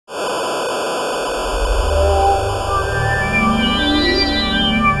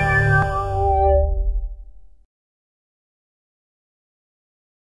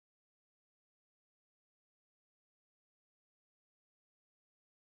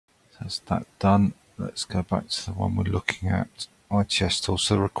That's that done. Let's go back to the one we're looking at. ITS tool.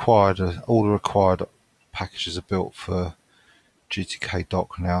 So all the required packages are built for GTK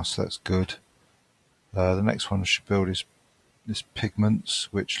doc now, so that's good. The next one I should build is this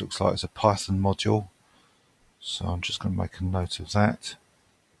Pygments, which looks like it's a Python module. So I'm just going to make a note of that.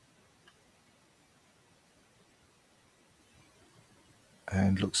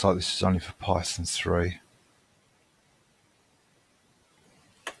 And looks like this is only for Python 3.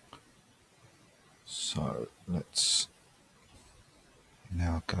 So let's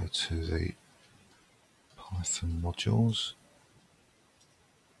now go to the Python modules.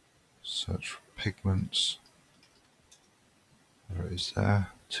 Search for Pygments. There it is there,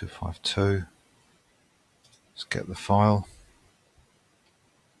 252. Let's get the file.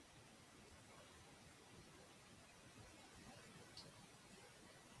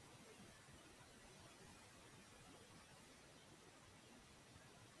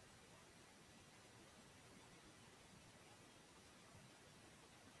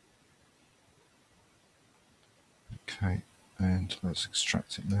 Okay, and let's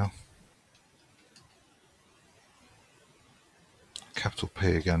extract it now. Capital P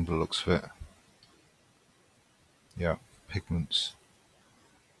again, by the looks of it. Yeah, Pygments.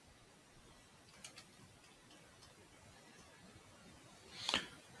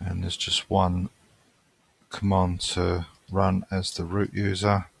 And there's just one command to run as the root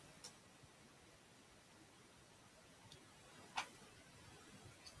user.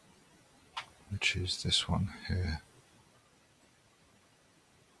 Which is this one here.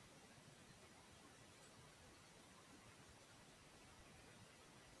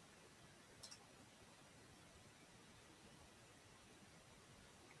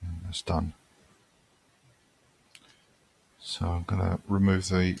 And that's done. So I'm going to remove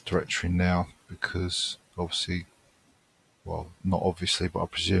the directory now because obviously, well, not obviously, but I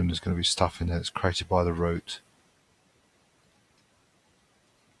presume there's going to be stuff in there that's created by the root.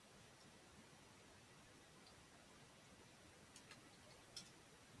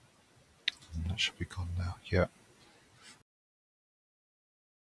 And that should be gone now. Yeah.